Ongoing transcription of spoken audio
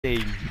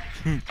Ting.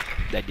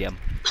 Dah diam.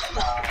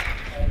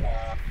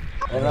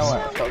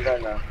 Alamak,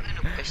 shotgun lah.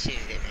 Question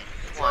is that, man?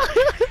 Why?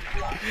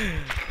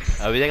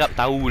 Habis cakap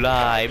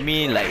tahulah. I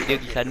mean like dia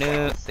pergi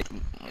sana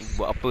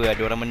buat apa,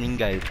 ada orang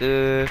meninggal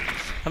ke.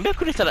 Habis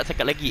aku dah salah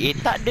cakap lagi.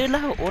 Tak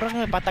adalah,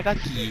 orang patah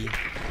kaki.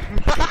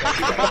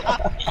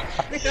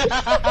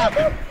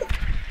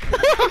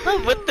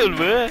 Betul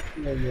ber?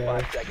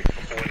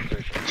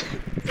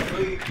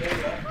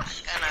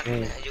 Kan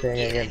aku nak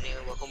joget kan dia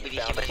buat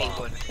competition balik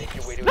gol.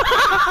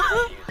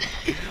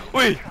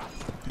 Weh,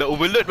 dah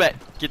overload bat.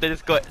 Kita ada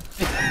squad.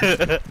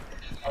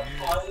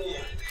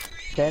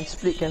 Can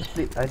split.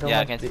 I don't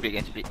Ya, want can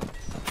split.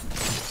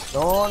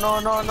 No. No.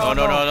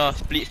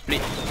 Split.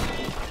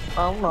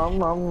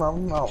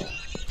 No.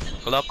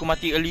 Kalau aku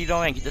mati early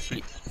round kan, kita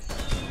split.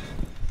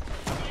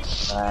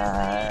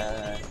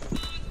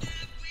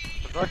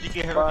 Kau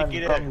fikir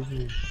dia.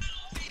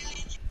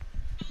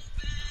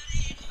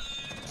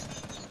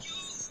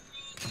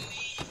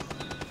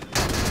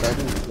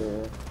 Tadi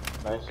ke.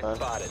 Nice one.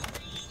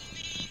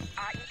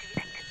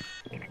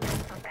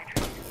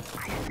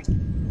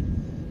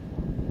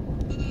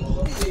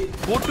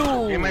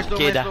 Bodoh.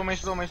 Okay dah. Main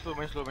slow.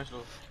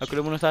 Aku dah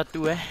bunuh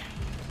satu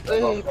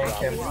Slow.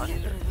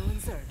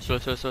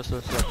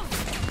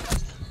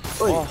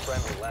 Oi.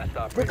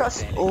 Dia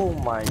kat oh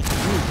my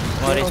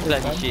god. Oh, rest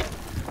lah shit.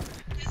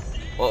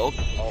 Oh,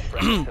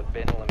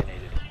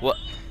 what?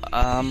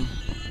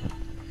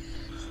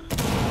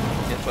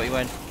 That's what you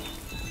want.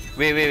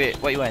 Wait.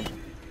 What you want?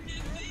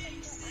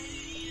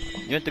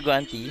 You want to go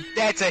anti?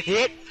 That's a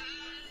hit.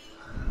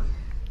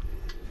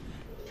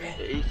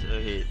 It is a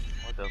hit.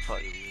 What the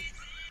fuck you mean?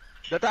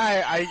 That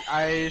time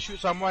I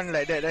shoot someone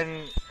like that,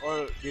 then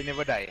all they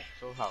never die.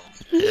 So how?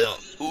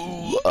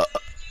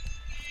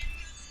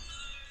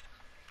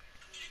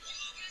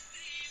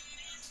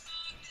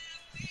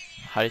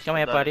 Haris kau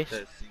main apa Haris?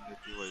 That's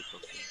exactly what you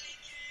talking.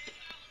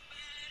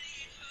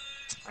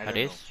 I don't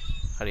know.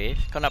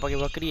 Haris, kau nak pakai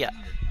Valkyrie tak?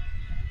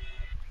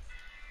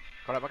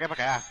 Kalau pakai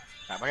lah.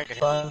 Tak pakai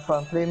kasih.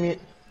 Fun play mid.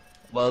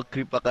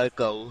 Valkyrie pakai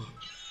kau.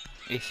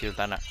 Siul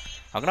tak nak.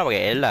 Aku nak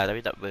pakai Ella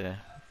tapi tak apa.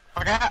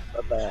 Pakai tak?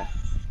 Bye.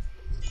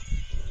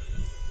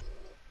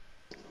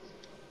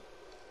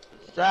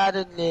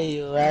 Suddenly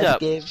you Sekejap,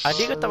 asking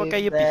adik kau tak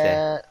pakai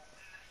earpiece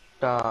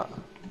Tak.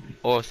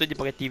 Oh, so dia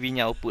pakai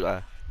TV-nya output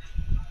lah.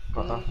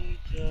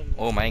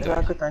 Oh my Kan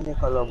god. aku tanya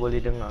kalau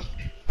boleh dengar.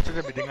 So dia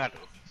boleh dengar tu.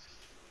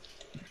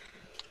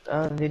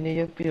 Dia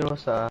ni earpiece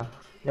rosak.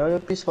 Yang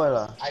earpiece file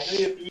lah.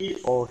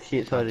 Oh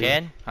shit, sorry.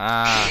 Ken?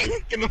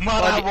 Kena Kau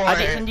marah boy.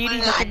 adik sendiri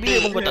satu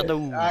bilik pun kau tak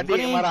tahu. Kau Adik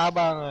ni marah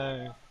abang.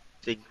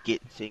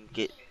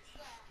 Singkit.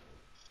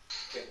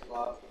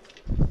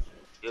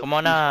 come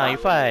on lah,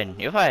 Irfan,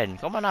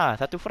 come on lah,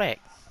 satu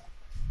frag.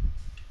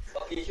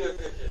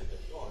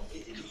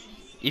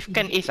 If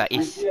kan ace lah,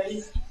 ace.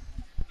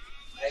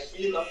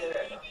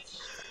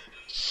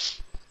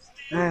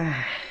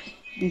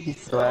 This is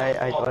why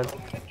I don't.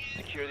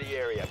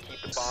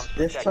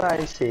 That's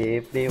why I say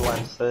play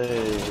one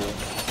first.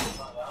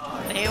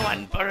 Play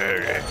one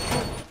per.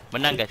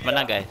 Menang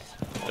guys.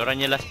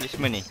 Diorangnya last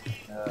placement ni.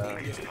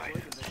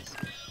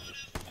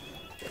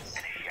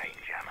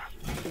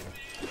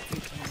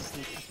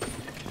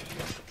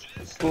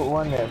 Put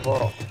one there,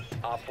 bro.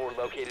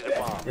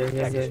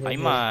 Yeah.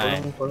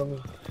 Aiman. Follow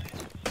me.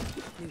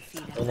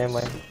 Oh,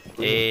 never mind.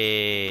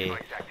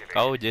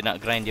 Kau je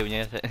nak grind dia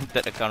punya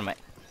third account, Mat.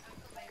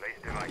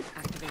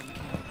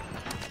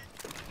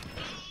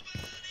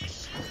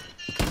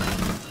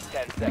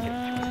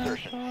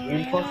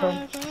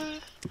 Important.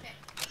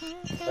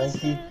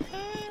 Clancy.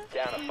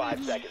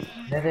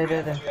 There.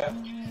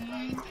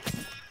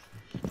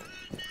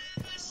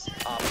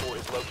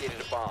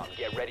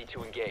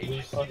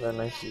 Oh,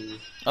 nice.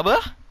 Apa?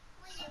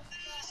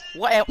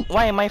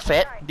 Why am I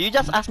fat? Did you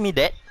just ask me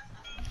that?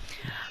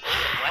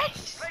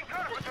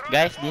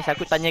 Guys, ni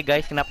aku tanya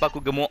guys, kenapa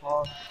aku gemuk?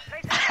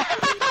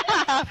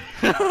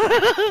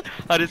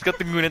 Harus kau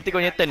tunggu nanti kau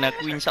punya turn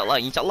aku, insyaAllah.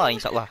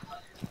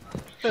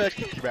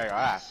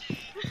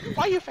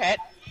 Why you fat?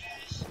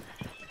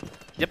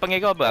 Dia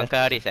panggil kau apa?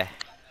 Uncle Haris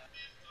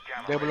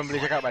Dia belum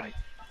boleh cakap ban.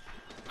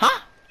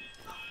 Hah?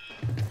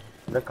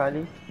 Dah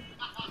kali.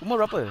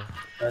 Umur berapa?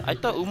 I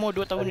thought umur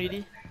 2 tahun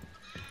already.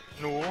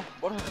 No,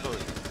 baru 1 tahun.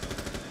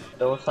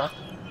 Dah usah.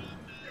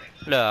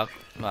 Lah,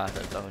 1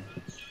 tahun.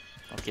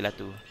 Okey lah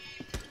tu.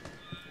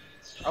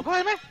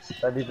 Apa man?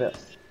 Tadi dah.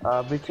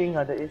 Breaching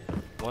ada is.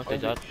 Wah,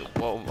 saya jatuh.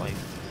 Wow, my.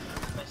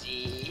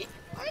 Masih.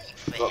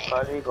 Got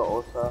kali, got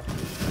usah.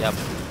 Yap.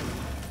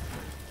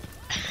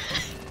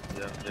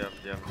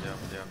 Diam.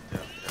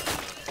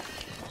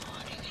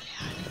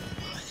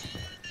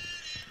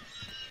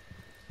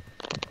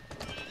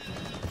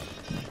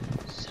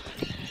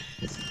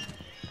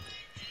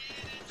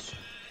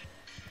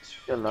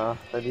 Yalah,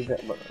 tadi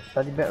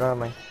back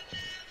ramai.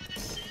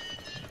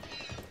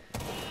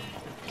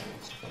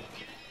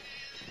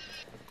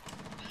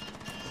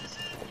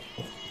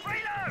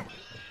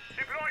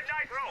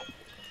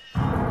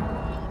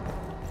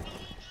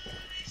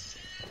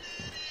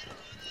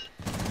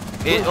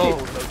 Oh,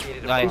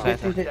 nice.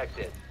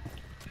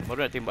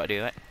 Baru nak tembak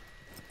dia, right?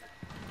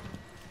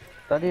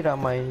 Tadi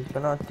ramai,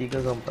 kena 3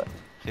 ke 4.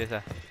 Serius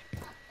lah.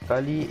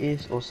 Kali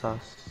Ace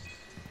Osas.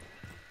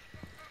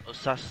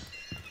 Osas.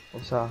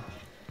 Osas.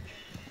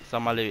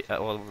 Sama le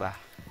Allah.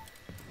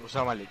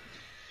 Usah Malik.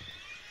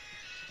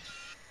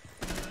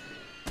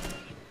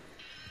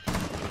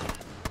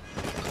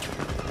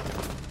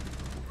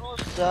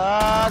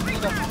 Osas.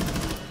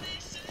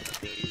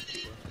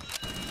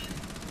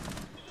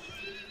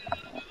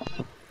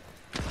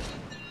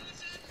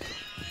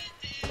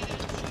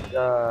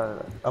 Ya,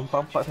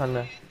 4-4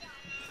 sana.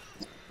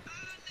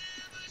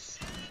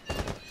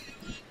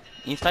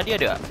 Insta dia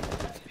ada tak?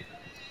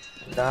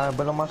 Dah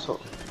belum masuk.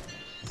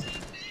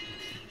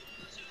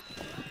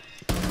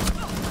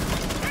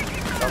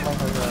 Ramai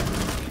sana.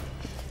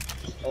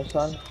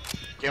 Osan.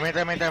 Okay,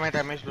 main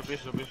time. Slow.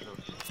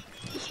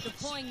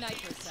 Deploying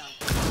nitro cell.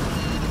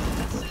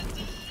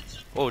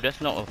 Oh, that's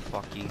not a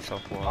fucking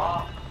software.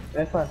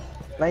 Evan.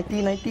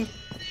 90.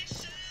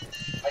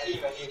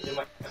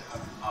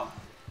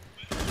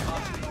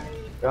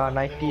 Ya,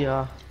 90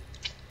 lah.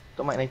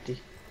 Untuk mic 90.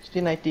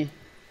 Still 90.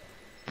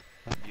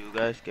 You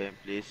guys can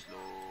play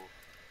slow.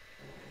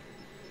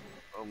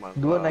 Oh my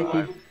Dua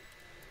god.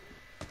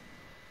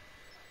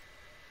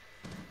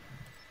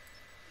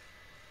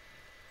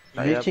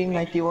 90. Reaching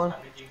 91.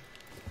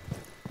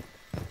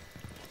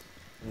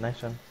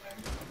 Nice one.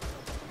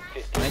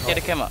 Nanti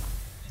ada cam tak?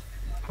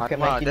 Okay,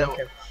 Hatma, 90 that- no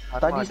cap.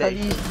 Hatma, that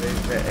Tadi. is very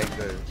bad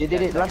angle. Dia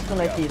did it. Last to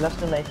 90.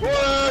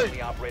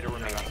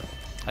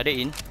 Ada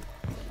in?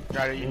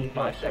 Cari in.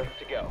 Not sure.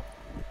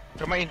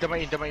 Termain.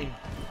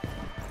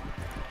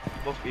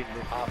 Both in,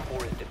 both.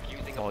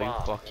 Oh, you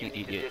fucking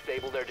idiot.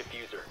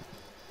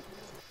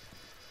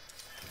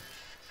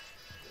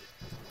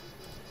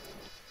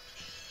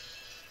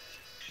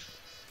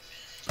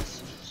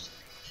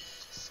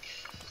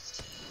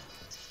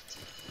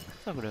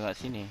 Kenapa aku dengar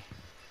sini?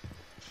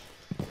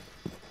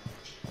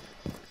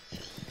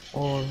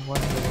 Oh, one.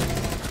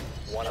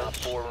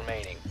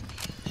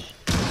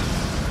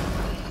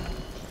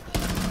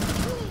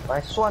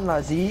 Nice one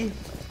lah, Z.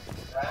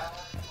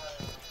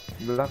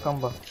 Belakang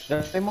bang.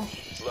 Dah temo.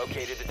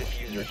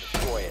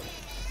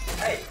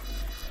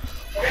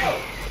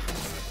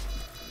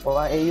 Oh,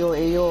 ayo.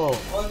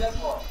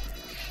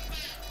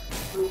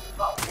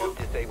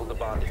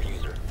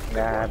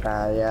 Ya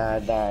dah.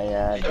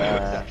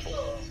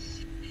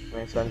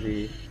 Nice one,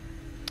 Z.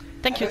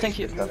 Thank you.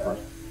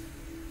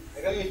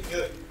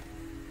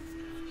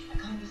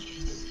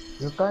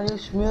 You can't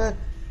use mute.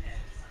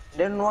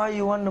 Then why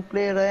you want to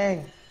play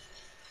rank?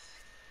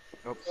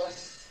 Nope.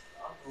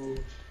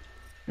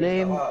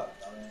 Lame.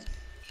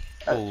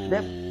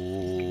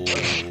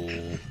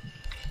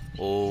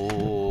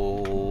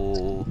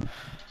 Oh.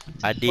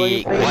 Adik. Why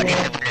you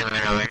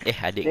playing?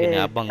 Adik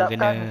kena abang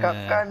kena.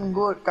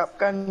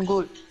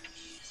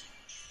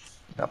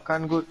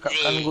 Kapkan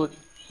good.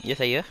 Ya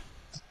saya.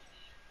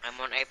 I'm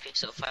on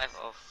episode 5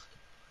 of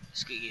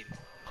Squid Game.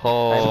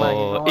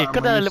 Oh.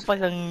 Kau dah lepas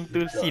yang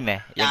tu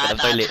scene yang kat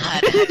dalam toilet.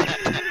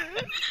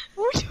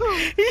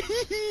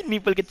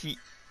 Nipple kecil.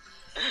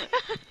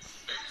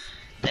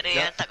 Tak ada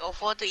yang Tug of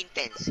War tu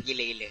intense.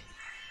 Gila.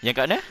 Yang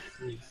kat mana?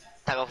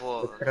 Tug of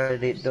War.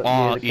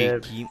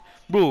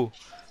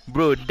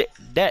 Bro,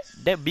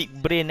 that big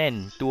brain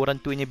kan. Tu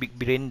orang tuanya big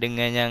brain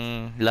dengan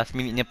yang last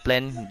minute-nya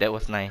plan, that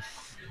was nice.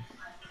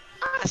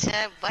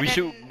 Asal badan We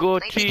should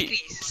go 90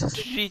 degrees.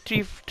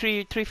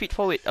 3 feet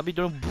forward. Habis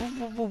dorang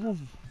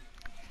boom.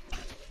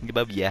 Dia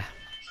babi lah.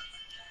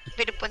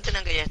 Tapi depan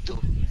tenang ke jatuh.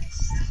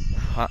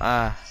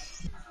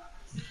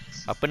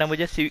 Apa nama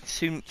dia?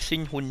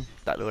 Sing Hun.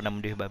 Tak tahu nama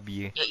dia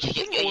babi ke.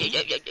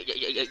 Ya.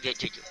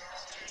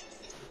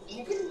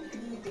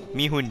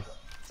 Mihun.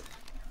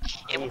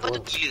 Yang perempuan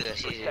tu gila lah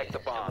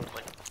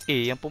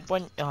Yang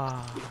perempuan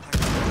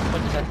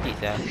perempuan tu cantik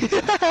dah.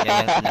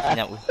 Yang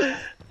senyap-senyap tu.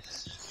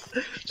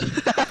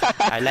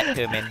 I like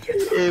her, man.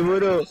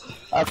 Bodoh.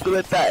 Aku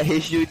letak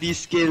HUD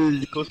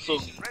scale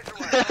kosong.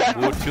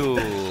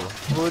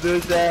 Bodoh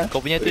sah.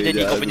 Kau punya tu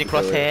jadi kau punya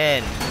cross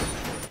hand.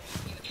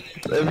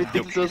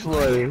 Everything so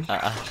small.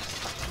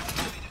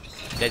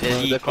 Dah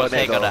jadi cross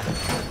hand kau dah.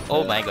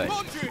 Oh my god.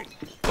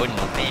 Oh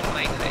no. Man,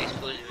 my god,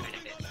 expose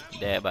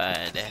Dah.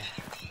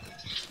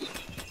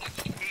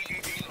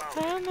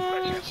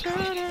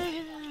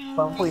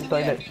 Bang pun in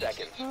toilet.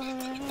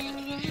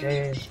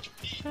 Yeah.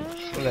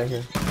 Boleh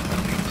je.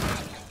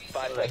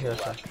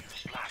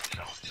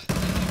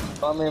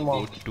 Bang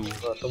memang.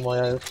 Semua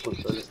yang full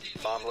toilet.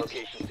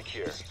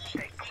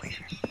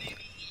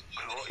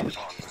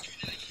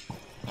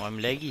 Oh, I'm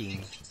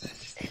lagging.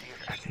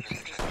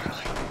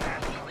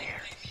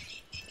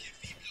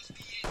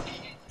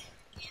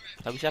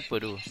 Tapi siapa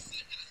tu?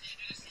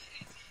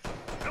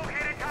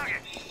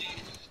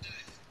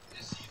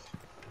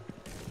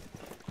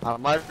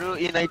 Amaru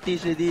in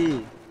 90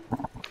 city.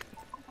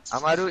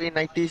 Amaru in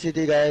 90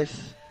 city,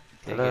 guys.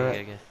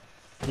 Okay.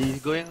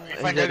 He's going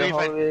Fine, inside the fine.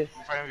 hallway.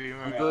 Fine.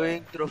 He's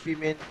going trophy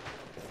main.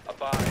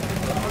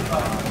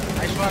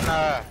 Nice one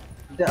lah.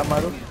 Tidak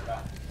Amaru.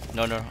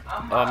 No.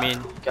 I mean,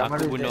 aku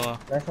Amaru bunuh.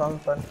 Nice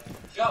one.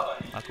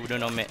 Aku bunuh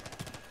nomad.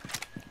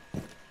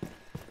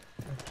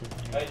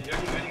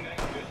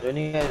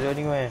 Joining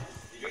where?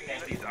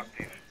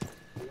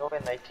 You know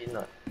where 19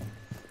 not?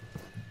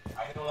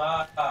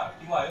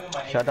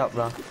 Shut up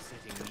lah.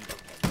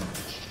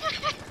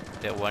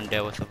 That one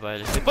there was a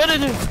violence. Pada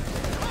ni.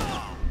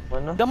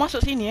 Mana? Dah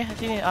masuk sini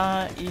sini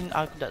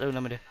aku tak tahu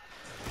nama dia.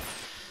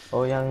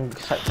 Oh yang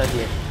side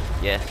tadi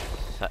Yes,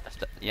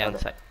 yang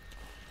side.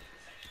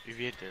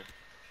 Aviator.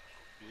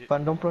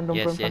 Pandong.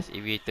 Yes,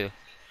 aviator.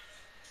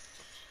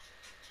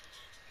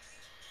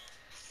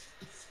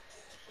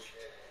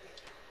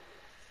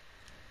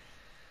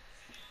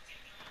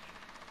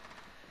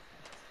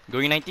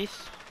 Going 90s.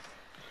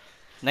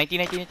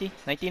 90,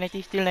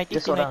 still 90, Dia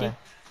still seorang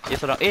 90. Dia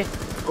seorang.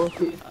 Oh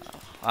shit.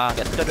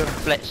 Kat situ ada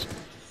flash.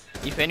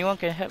 If anyone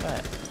can help lah.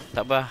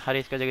 Tak apa,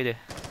 Haris kau jaga dia.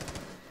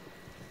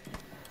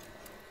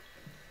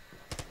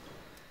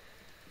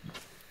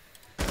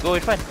 Go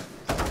Irfan.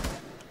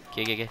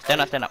 Okay.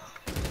 Stand up.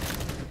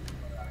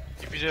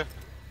 Diffuser.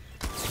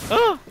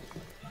 Oh!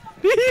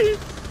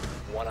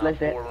 Flash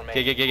that.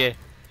 Okay.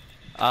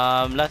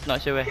 Last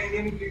not sure where.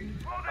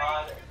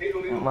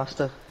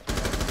 Master.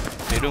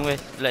 Bedroom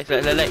west. Like.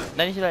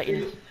 Nani sila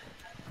ini.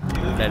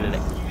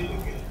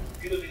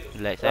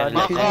 Like.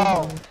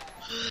 Makau.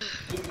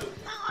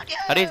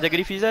 Haris, jaga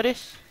diffuser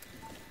Haris.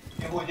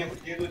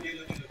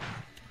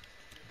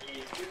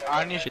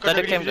 Ni Kita ada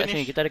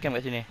camp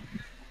kat sini.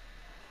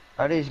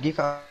 Haris,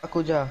 give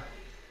aku je.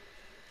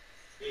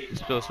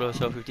 Slow, 50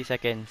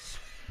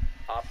 seconds.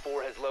 Op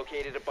 4 has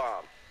located a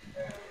bomb.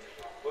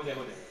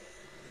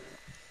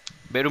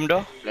 Bedroom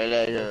door.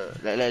 Lelek je.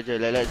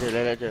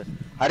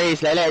 Haris,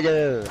 lelek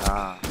je.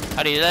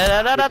 Haris,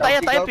 dah, tak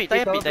payah pick.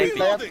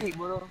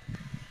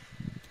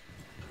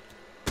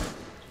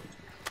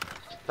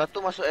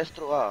 Satu masuk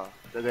Astro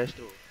jaga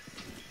Astro.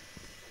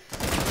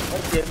 Why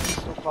dia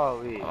so far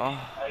away?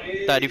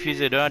 Tak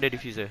diffuser, dia ada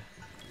diffuser.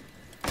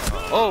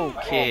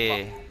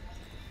 Okay.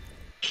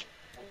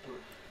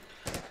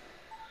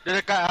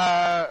 Dia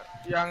dekat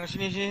yang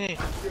sini.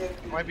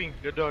 Wiping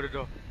the door.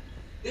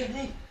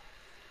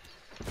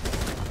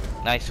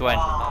 Nice one.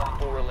 Op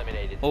 4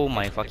 eliminated. Oh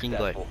my fucking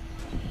god.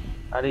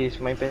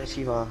 Haris, main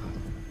passive lah.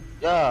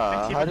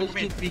 Ya, Haris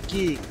keep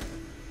picking.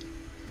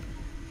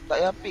 Tak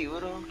payah pick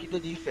bro,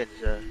 kita defense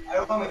je.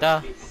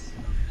 Dah.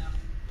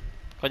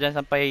 Kau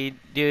jangan sampai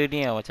dia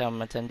ni lah,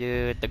 macam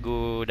dia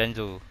tegur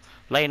Danzo.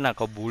 Lain lah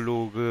kau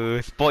bulu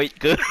ke, spoil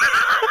ke.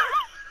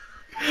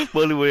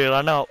 Boleh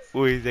run out.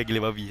 Oi, saya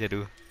gila babi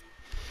satu.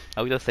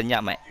 Aku tu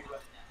senyap mat.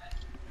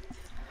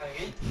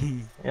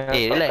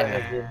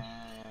 Relax.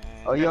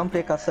 Oh, you want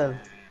play castle?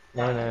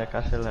 No,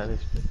 castle lah.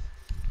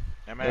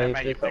 Nama You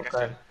play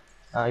castle.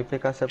 You play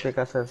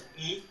castle.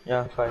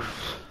 Yeah, fine.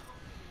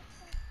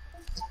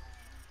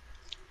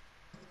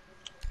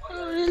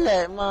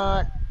 Relax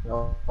mat.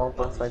 No,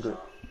 fine good.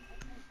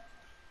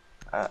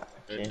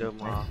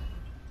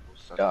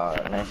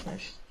 Okay.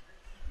 Nice.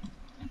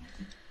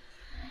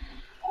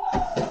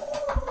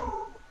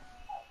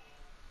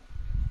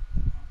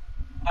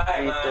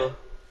 Hi, Itu. man.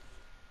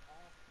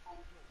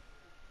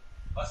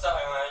 What's up,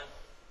 man?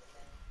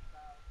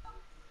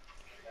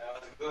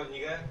 What's good,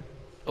 nigga?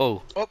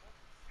 Oh.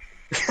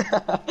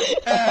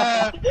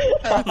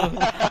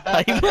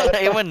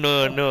 Aiman,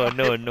 no.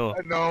 No.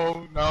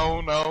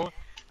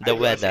 The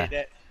weather.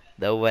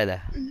 No.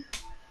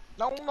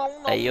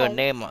 Your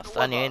name,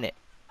 sunny innit?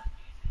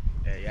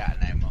 Yeah,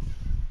 name.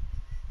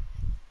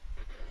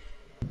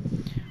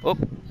 Oh,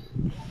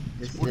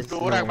 Untuk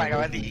orang kat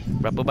mati.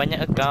 berapa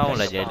banyak account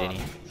lah dia ada ni?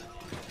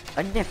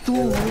 Hanya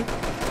 2,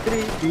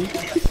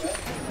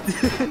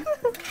 3.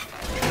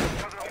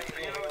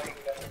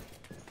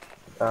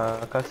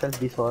 Castle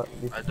this one.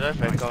 I don't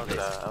have account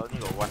lah, I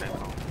only got one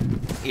account.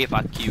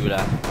 Fuck you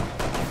lah.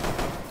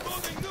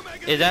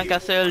 Jangan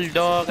castle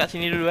door kat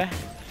sini dulu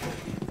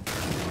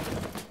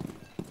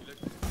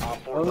Op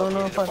 4 No,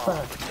 located a fast.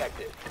 bomb.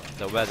 Protect it.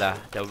 The weather.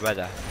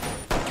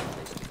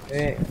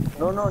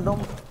 No, don't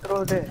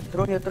throw there.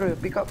 Throw here,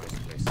 pick up.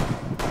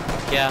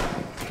 Okay lah,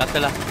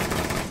 castle lah.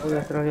 Throw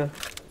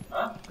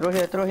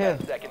here. Throw here.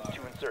 Seconds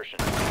to insertion.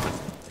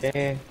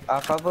 Okay,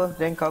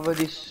 cover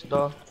this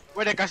door.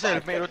 Where the castle?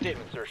 Make rotate.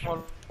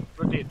 Insertion.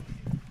 Rotate.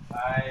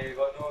 I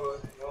got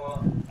no.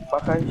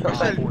 Pakai shotgun.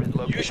 Castle. Op 4 is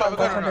You located. shot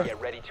gun or not?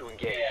 Get ready to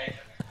engage.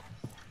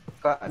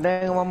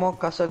 Then one more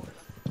castle.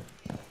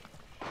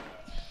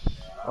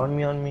 On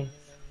me.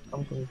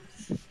 Come to me.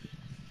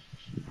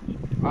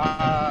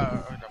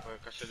 Tak apa,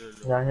 castle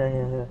dulu.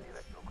 Yeah.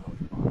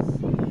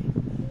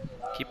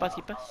 Kipas.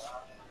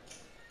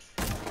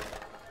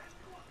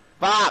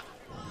 Fuck!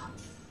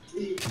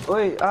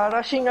 Oi,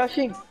 rushing.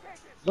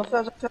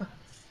 Zofia.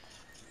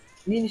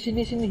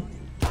 Sini.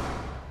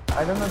 I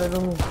don't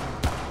know.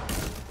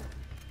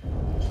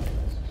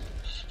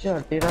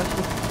 Sial, dia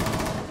rushing.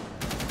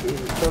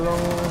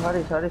 Tolong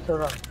Haris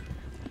orang.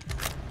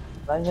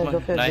 Tanya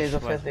Zofia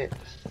dead.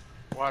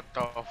 What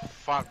the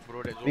fuck bro,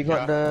 that We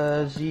got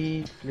the Z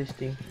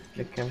listing,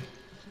 the camp.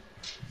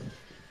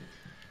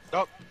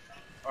 Dog.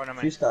 Oh, never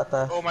mind. Fuse kat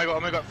atas. Oh my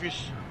god,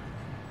 fish.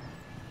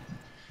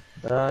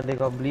 They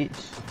got bleach.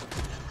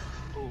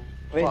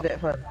 Where's fuck. that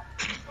fun?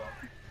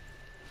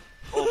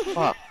 Oh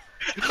fuck.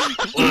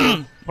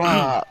 Oh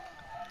fuck.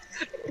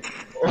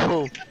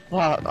 Oh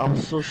fuck. I'm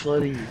so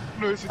sorry.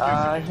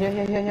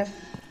 Here.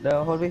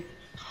 The hallway.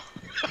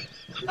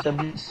 It's a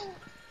bleach.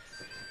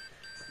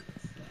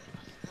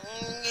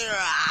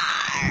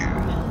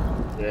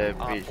 Yeah,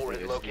 Op bitch. 4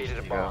 has located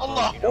a Yeah. bomb.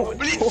 Allah, You know it's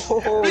Blitz!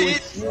 Oh,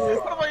 Blitz! shit.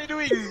 What are you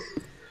doing?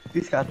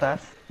 Please kat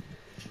atas.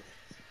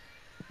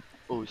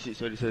 Oh shit,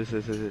 sorry.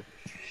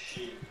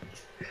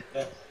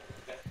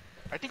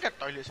 I think at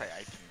toilet side,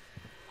 I think.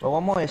 Oh,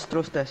 one more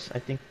Astros test,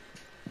 I think.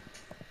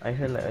 I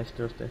heard like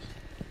Astros test.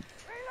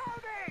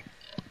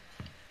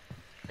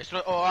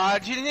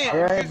 Sini ni.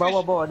 Ya,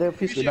 bawa dia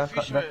fish tu dah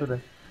fish, dah turun.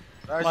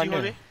 Sini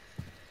hallway.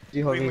 Di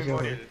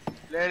hallway.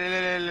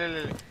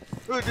 Le.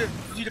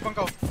 Di depan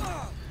kau.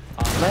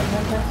 Lain.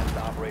 last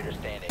operator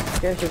standing.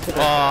 Okay, sure.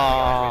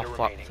 Oh,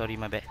 fuck. Sorry,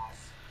 my bad.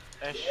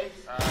 Ash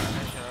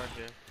around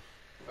there.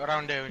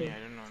 Around there only, I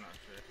don't know, not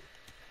sure.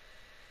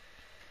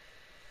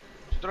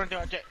 Kita orang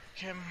tengok check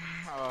cam.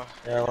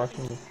 Yeah,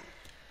 watching.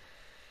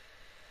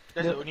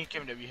 That's the only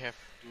cam that we have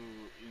to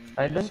in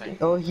I don't think.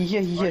 Oh, he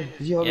here.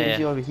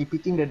 Yeah. He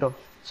picking the door.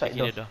 Side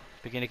Picking door. the door.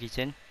 Picking the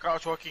kitchen.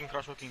 Crouch walking.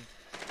 Cross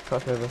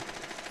level.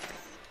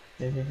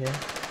 Here.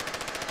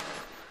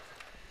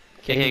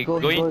 Okay, Go,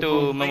 going go,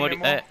 to go. memory.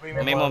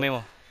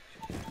 Memo.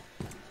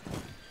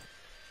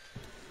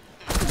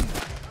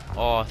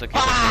 Oh, it's okay.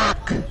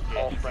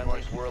 All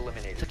friendlies were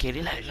eliminated. It's okay,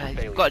 relax.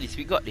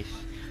 We got this.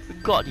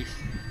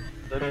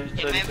 Sorry.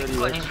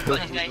 Got this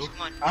guys,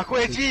 come on. Aku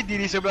actually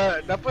diri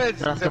sebelah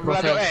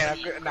sebelah tu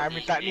aku nak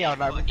minta ni tau,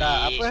 nak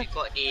minta apa? We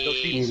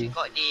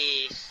got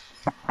this.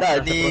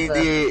 Tak,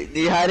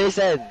 ni Haris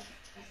kan.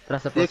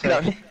 Trust the Dia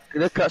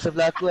process. crowd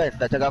sebelah aku kan.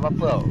 Tak cakap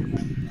apa-apa tau.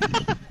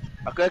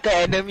 Aku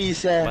kan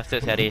enemies kan.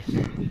 Master Haris.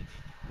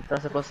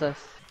 Trust the process.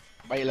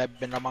 Baiklah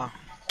Ben Rama.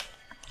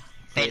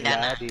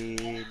 Pendana.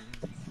 Din.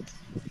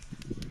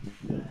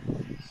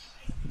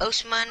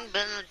 Osman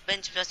Ben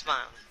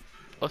Spasma.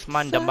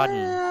 Osman Damban.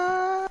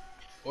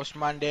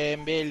 Osman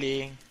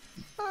Dembele.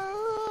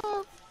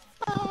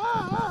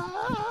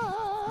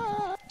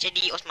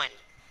 Jadi Osman.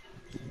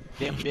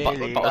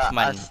 Dembele. Pak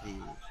Osman. Asli.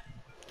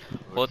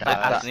 Otak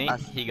Tak, asli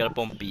Higal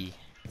Pompi.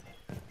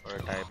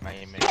 Prototype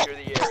main. Secure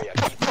the area.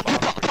 Keep the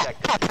bomb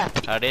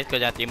protected. Haris, kau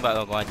jangan tembak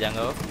kau ajang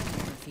kau.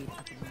 Feet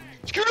up and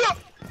running. Secure up.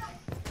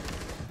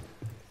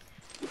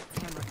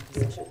 Camera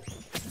position.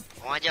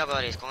 Kau ajar kau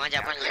Riz, kau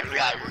ajar apa?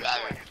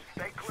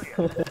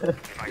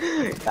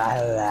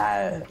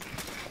 Alah.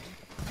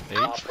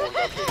 Op 4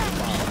 located a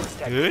bomb.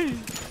 Protected.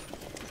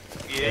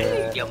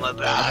 Dia mau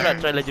Aku nak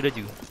try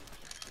laju-laju.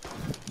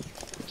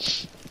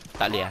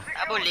 Tak boleh lah.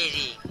 tak boleh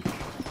Zi.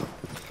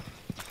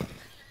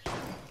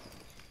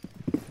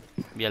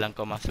 Biarlah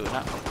kau masuk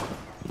nak.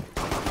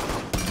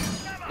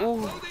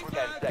 10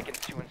 seconds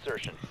to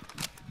insertion.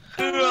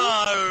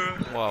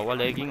 Wah, wah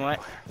lagging what?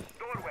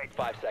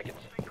 5 seconds.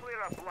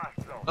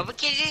 Berapa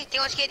kill Zi?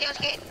 Tengok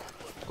sikit.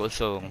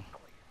 Kosong.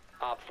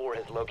 Op 4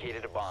 has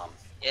located a bomb.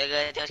 Ya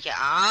ke, tengok sikit.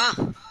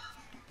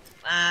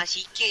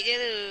 Sikit je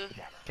tu.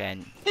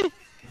 Kan.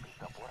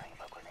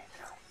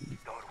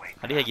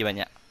 Ada lagi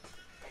banyak.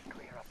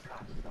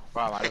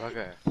 Faham ada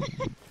pakai.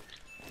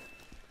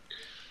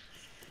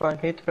 Fun,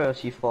 can you try a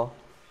C4?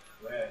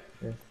 Where?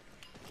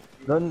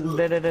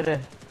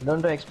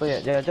 Don't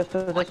expire yet. Yeah, just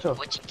throw.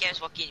 Watching cams,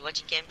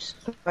 watching cams.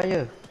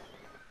 Fire.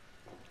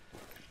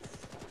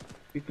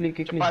 Quickly.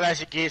 Cepatlah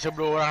sikit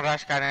sebelum orang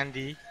rushkan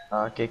nanti.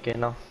 Okay,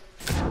 now.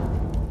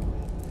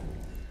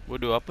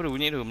 Bodoh, apa tu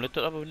bunyi tu?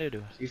 Meletup apa benda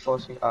tu?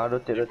 C4.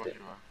 Rotate.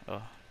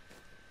 Oh.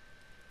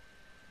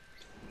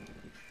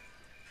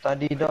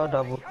 Tadi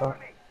dah buka.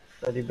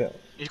 Tadi back.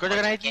 Kau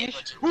jangan naik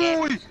Ish.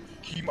 Hui.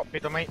 Kimak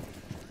peta mic.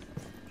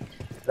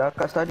 Dah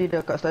kat study.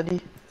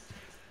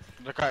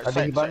 Dekat Ada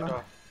side di mana? tu.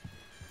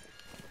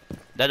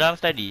 Dah dalam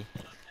study?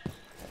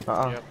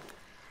 Yep.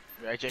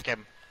 I check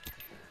cam.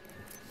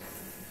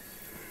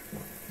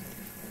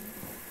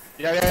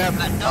 Ya.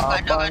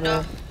 Kat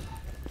door.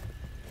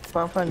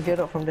 Fun, get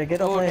out from there.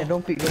 Get out from there.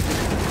 Don't pick.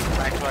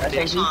 Nice one.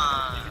 Nice one.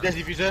 That's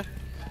diffuser.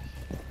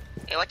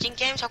 Watching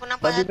cams aku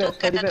nampak Study satu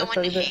kat back, satu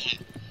study mana. back.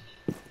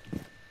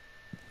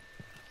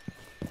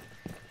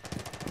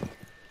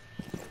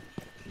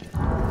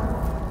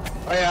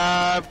 Oh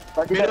ya,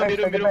 biru.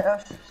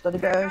 Study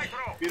back.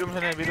 Biru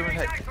sana.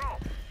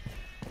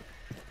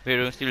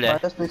 Bedroom still there?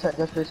 Just play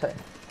side.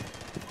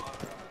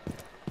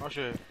 Not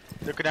sure.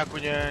 Dia kena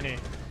akunya ni.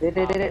 Did.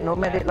 No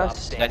medic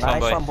last. Nice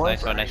one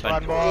boys. boys. Nice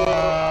One one.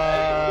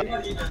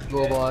 boy.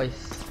 Go boys.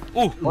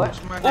 What?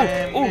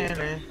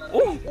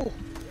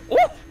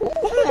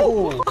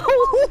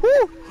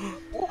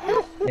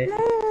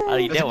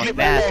 Ali, that was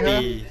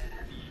nasty.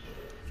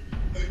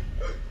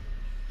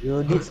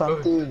 You did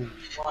something.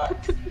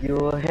 You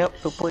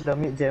helped to put the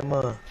mid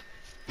jammer.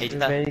 It's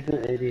very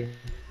good already.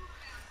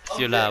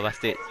 Siul lah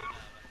bastard.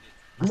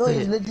 No,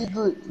 it's legit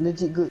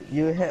good.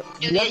 You help.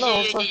 Dia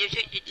also.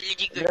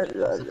 legit good.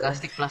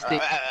 Plastic.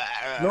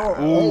 No.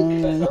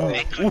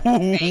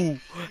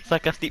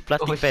 Sarcastic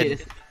plastic fan.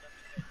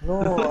 No,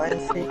 I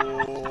say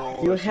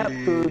you have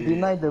to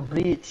deny the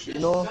breach, you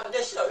know.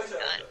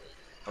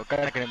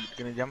 Okay,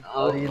 kena jam.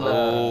 Sorry lah.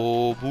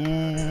 Oh, bu.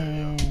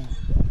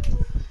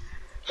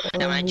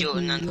 Dah maju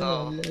dengan kau.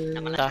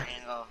 Dah malas Tah.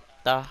 dengan kau.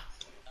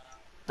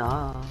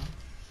 Tah.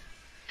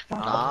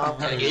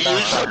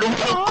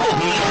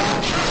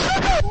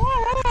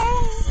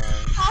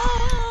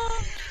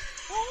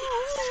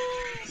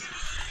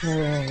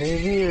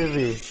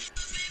 Baby.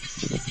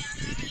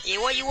 Eh,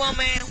 what you want,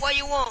 man? What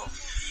you want?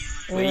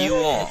 What you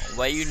want?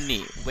 What you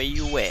need? Where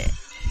you at?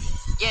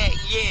 Yeah,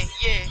 yeah,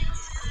 yeah.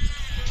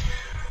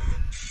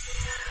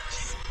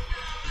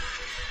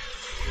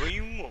 What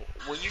you want?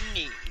 What you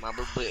need?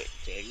 Marble bird.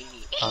 Cari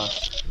ni.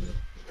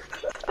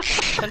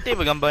 Cantik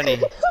bergambar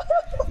ni.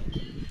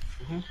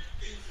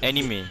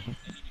 Anime.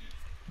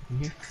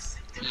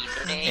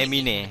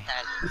 Eminem.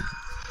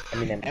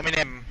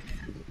 Eminem.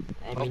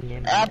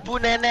 Apa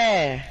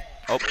nenek?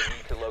 Oh,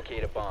 Need to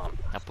locate a bomb.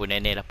 apa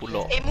nenek dah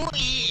pulak. Eh,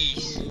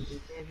 Muiz.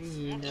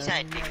 Muiz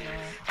ada.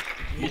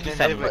 Itu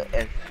sama.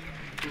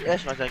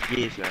 S macam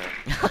gays lah.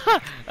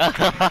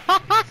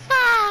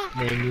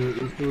 Menu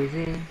is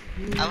losing.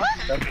 Apa?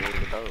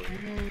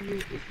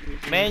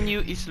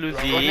 Menu is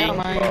losing.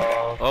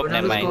 Oh,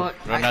 never mind.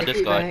 Ronaldo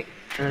scored.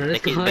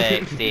 Take it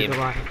back, same.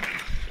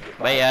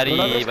 Baik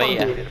Ari, baik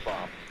Ari.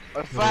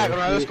 Oh fuck,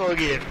 Ronaldo score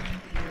again.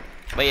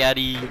 Baik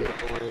Ari.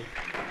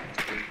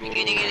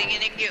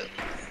 Thank you.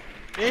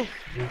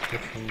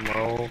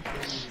 Mau.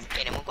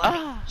 Eh, nama kau.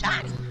 Ah.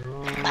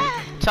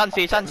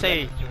 Chance, chance.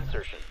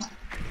 Insertion.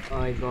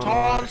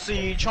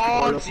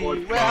 Chauncey,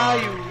 where are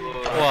you?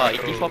 Wah,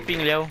 84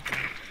 ping liao.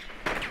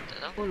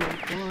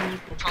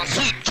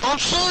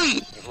 Chauncey.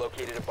 You've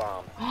located a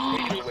bomb.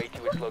 Make your way to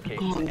its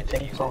location and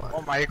defuse it.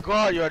 Oh my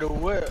god, you are the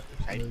worst.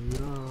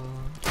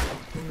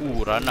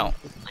 Run out.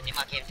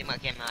 Tembak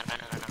game. Nak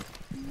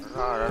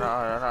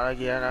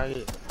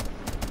lagi.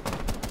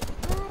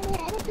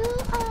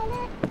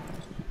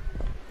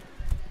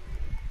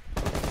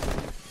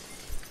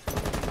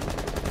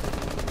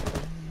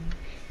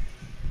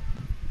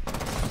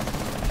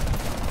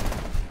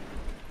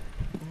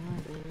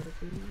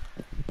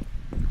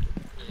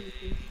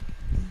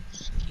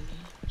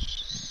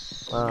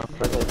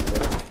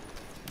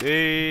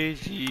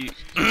 Daisy.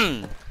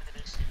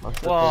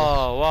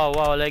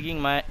 Wow, lagging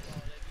mat.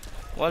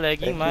 Wah,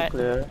 lagging mat.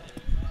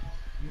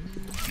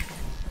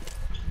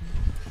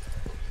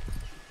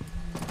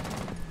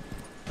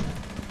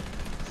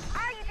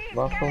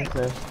 Bathroom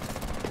clear.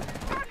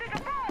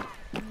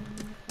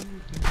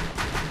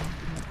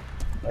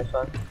 Nice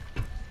one.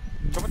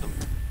 Siapa tu?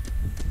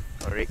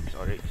 Oryx.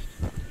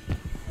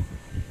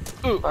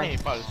 Ni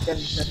pulse.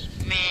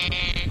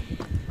 Man.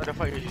 What the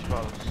fuck is this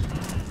pulse?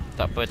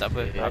 Tak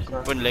apa. Aku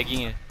pun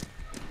lagging je.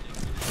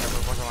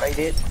 I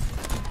did.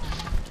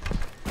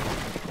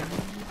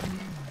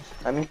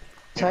 I mean,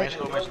 Main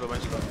slow.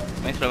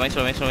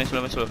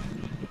 Main slow.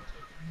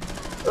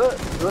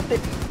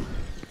 rotate.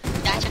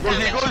 Dah cakap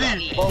main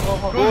Goldie.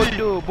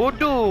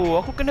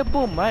 Bodoh. Aku kena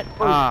bom mat.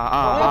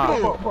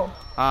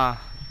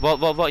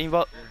 Vault,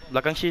 involve.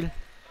 Belakang shield.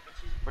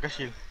 Pakai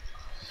shield.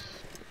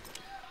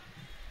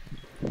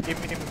 Aim.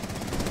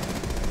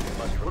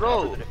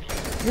 Bro, The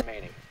diffuser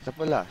remaining.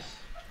 siapa last?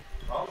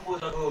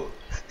 Mampus aku.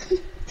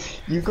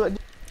 You got.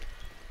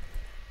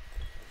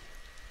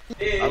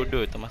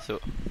 Bodoh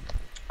termasuk.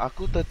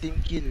 Aku 13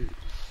 kill.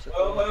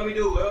 What want me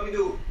do?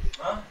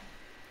 Huh?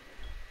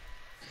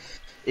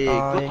 you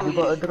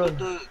got a drone.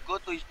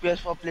 Go to his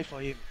PS4, play for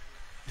him.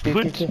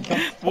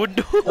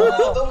 Bodoh.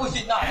 Tunggu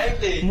sit nak, I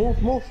play. Move.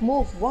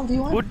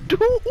 1v1.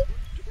 Bodoh.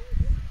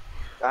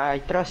 I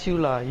trust you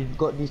lah. You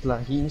got this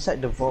lah. He inside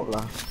the vault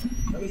lah.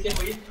 Let me stand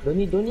for it.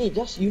 Don't need.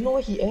 Just you know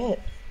where he at.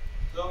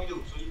 So what we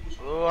do? So you push.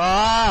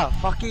 Wah,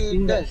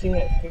 fucking intense. Sing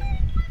that.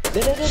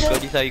 You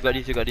got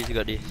this.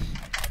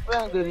 Apa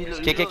yang dia reload?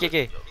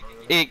 Okay.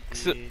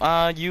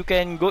 You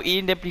can go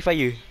in then play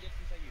fire.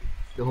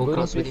 The whole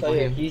crowd's waiting for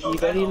him. He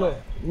very low.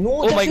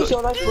 No, Oh my just use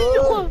your god.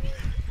 rifle.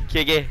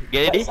 Okay,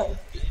 get ready?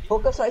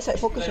 Focus right side.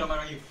 Focus. Sure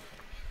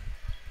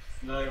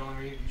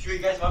you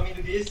guys want me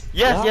to do this?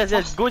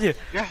 Yes. Go je.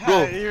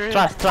 Go.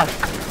 Trust.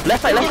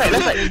 Left side.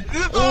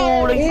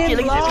 Oh, lagi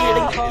sikit.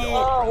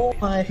 Oh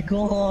my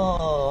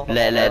god.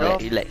 Relax.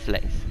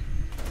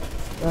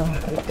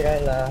 Okay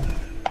lah.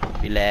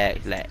 Relax.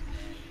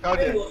 Kau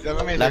dia.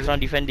 Jangan main. Last round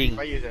defending.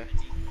 Fire je.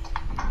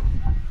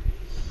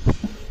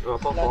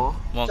 Come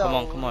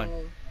on.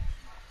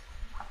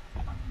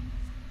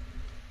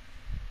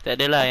 Tak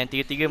adalah yang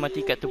tiga-tiga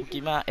mati kat tu Bukit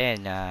Mak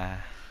kan.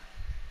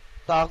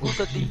 Tak, aku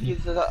 13 kill.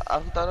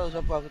 Aku tak tahu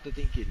siapa aku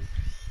 13 kill.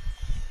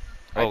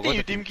 I think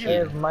you team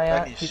kill.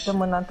 Maya, Danis. kita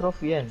menang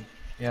trofi kan?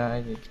 Ya,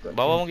 ini.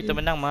 Bawah pun kita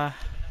menang mah.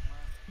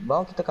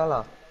 Bawah kita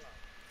kalah.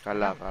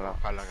 Kalah.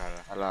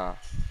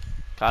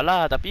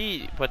 Kalah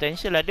tapi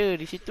potential ada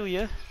di situ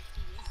ya.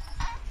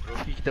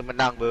 Trofi kita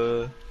menang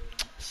ber.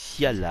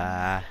 Sial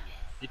lah.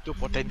 Itu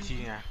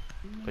potensinya.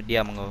 Kau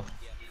diam kau.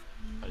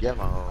 Dia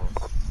mau.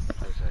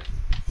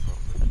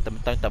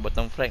 Mentang-mentang tak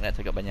bottom frag nak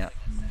cakap banyak.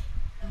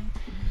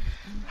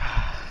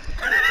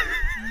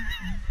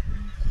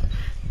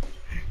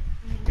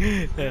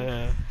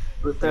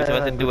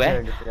 Macam tu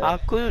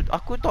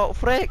Aku tak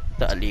frag.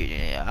 Tak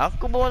boleh.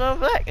 Aku bawa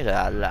frag.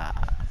 Salah.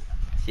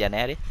 Sian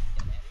dia.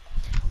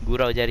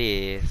 Gurau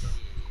jaris.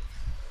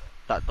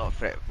 Tak top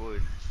frag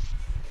pun.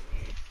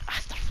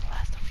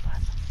 Astagfirullah.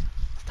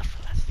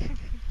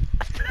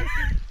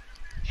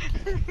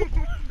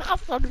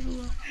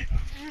 Astagfirullah.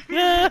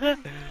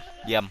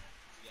 Diam.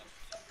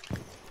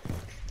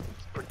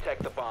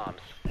 Protect the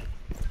bombs.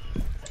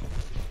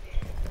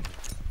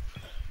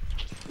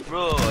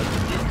 Bro,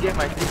 this game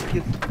I still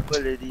kill people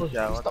already.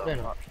 Stop there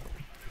now.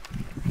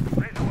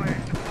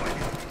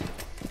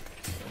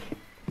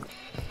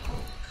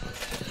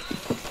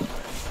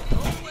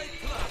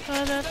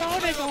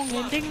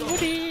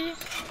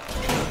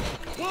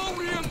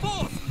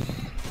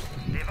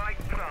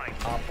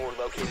 Op 4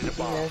 located a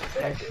bomb.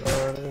 Protect it.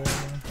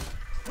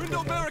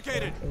 Window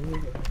barricaded.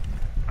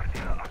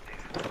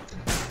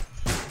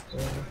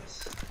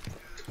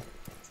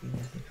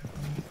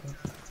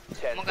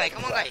 Come on guys,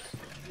 come on guys.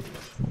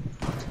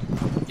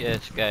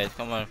 Yes guys,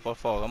 come on.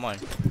 4-4, come on.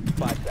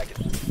 5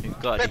 seconds. You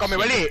got Back this kau ambil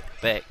balik.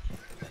 Back.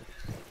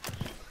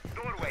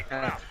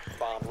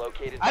 Bomb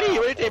located. Ari,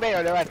 boleh take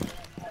back that one.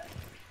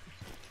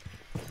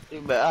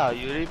 Think back ah,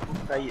 you already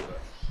put kaya.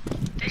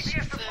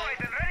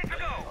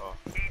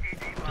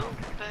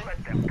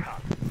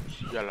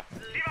 Yalah.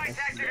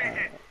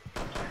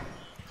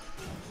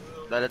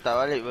 Dah letak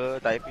balik ber,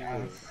 typing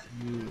ber.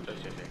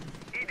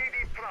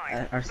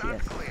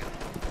 RCS.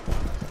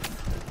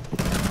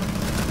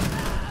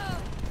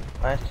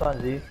 Nice one,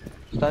 Z.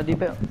 Study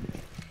back.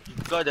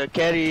 Got the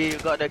carry,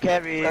 got the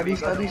carry.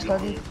 Study.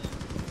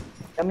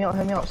 Help me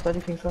out. Study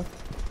finger.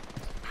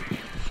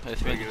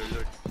 Let's make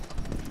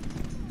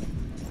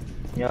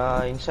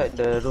Yeah, inside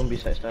the room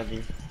beside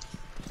study.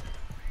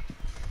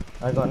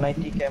 I got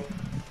 90 cam.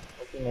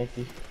 I think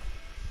 90.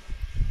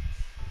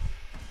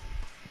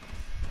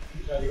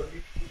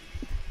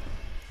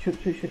 Shoot.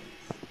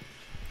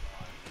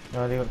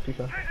 Yeah, they got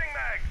Twitch.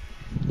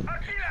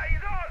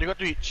 They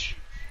got Twitch.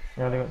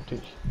 Yeah, they got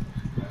Twitch.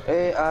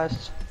 Hey,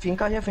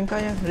 Finka here.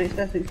 Red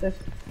stairs.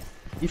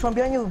 Ifan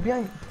behind you.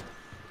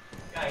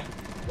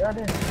 Yeah,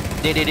 there.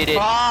 Did.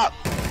 Fuck!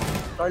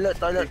 Toilet.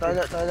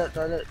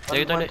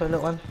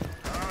 Toilet one.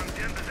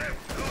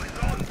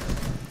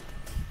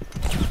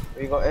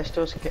 We got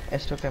Astro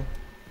cam.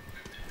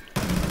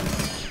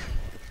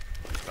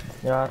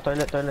 Yeah,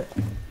 toilet.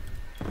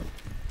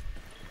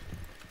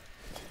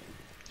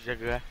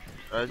 Jaga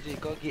Razi,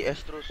 kau pergi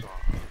Astros ah.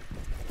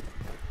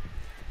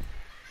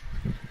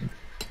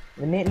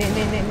 Nik.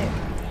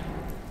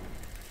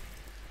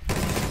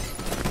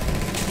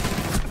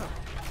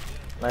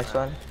 Nice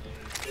one.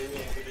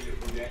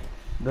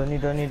 Don't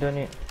need.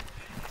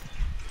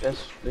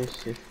 Just play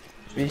safe.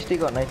 We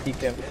still got 90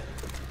 cam.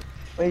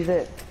 Where is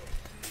that?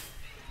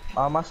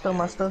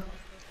 Master.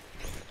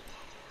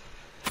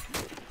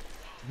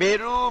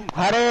 Bedroom!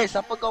 Haris,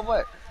 apa kau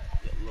buat?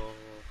 Ya Allah,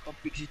 kau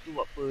pick situ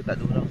buat apa? Tak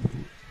ada orang.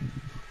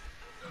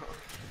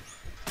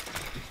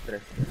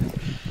 Stress.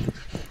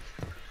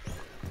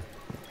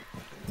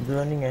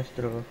 Running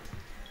Astro.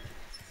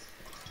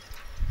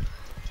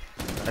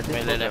 I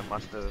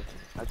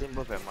think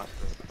both have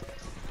master.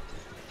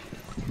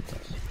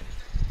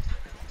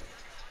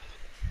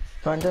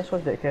 Can just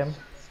watch that cam.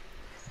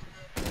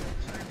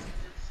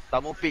 Tak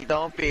mau pick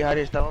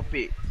Haris, tak mau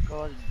pick.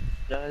 Kau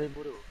jangan jadi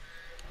bodoh.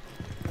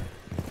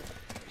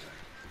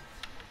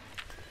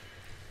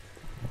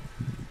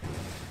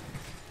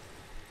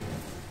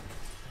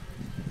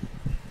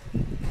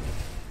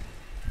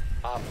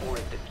 Op 4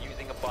 is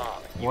defusing a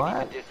bomb. You What?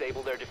 need to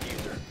disable their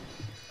diffuser.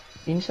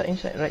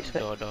 Inside, right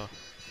side. Dah.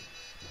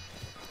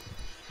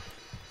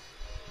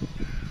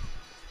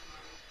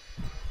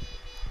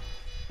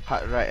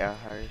 Hard right ah,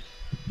 Haris.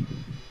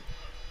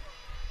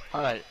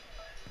 Alright.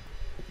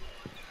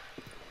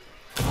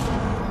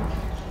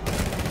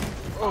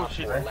 Oh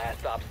shit.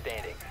 Last stop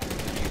standing.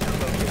 Diffuser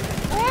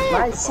located.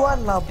 Nice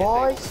one lah,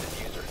 boys.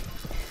 Diffuser.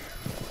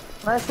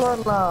 Nice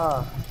one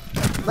lah.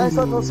 Nice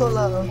one also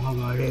lah.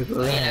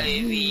 Baiklah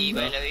baby.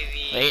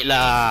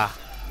 Baiklah.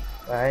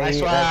 Nice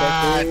Baik,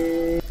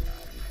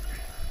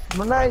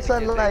 one. Nice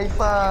one lah,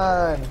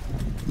 Ifan.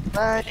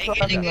 Nice Thank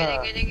one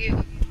lah.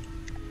 you.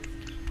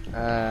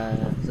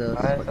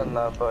 Nice one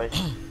lah, boys.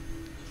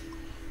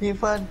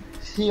 Ifan,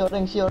 see your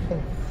rank. See your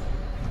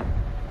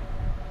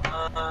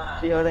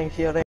rank.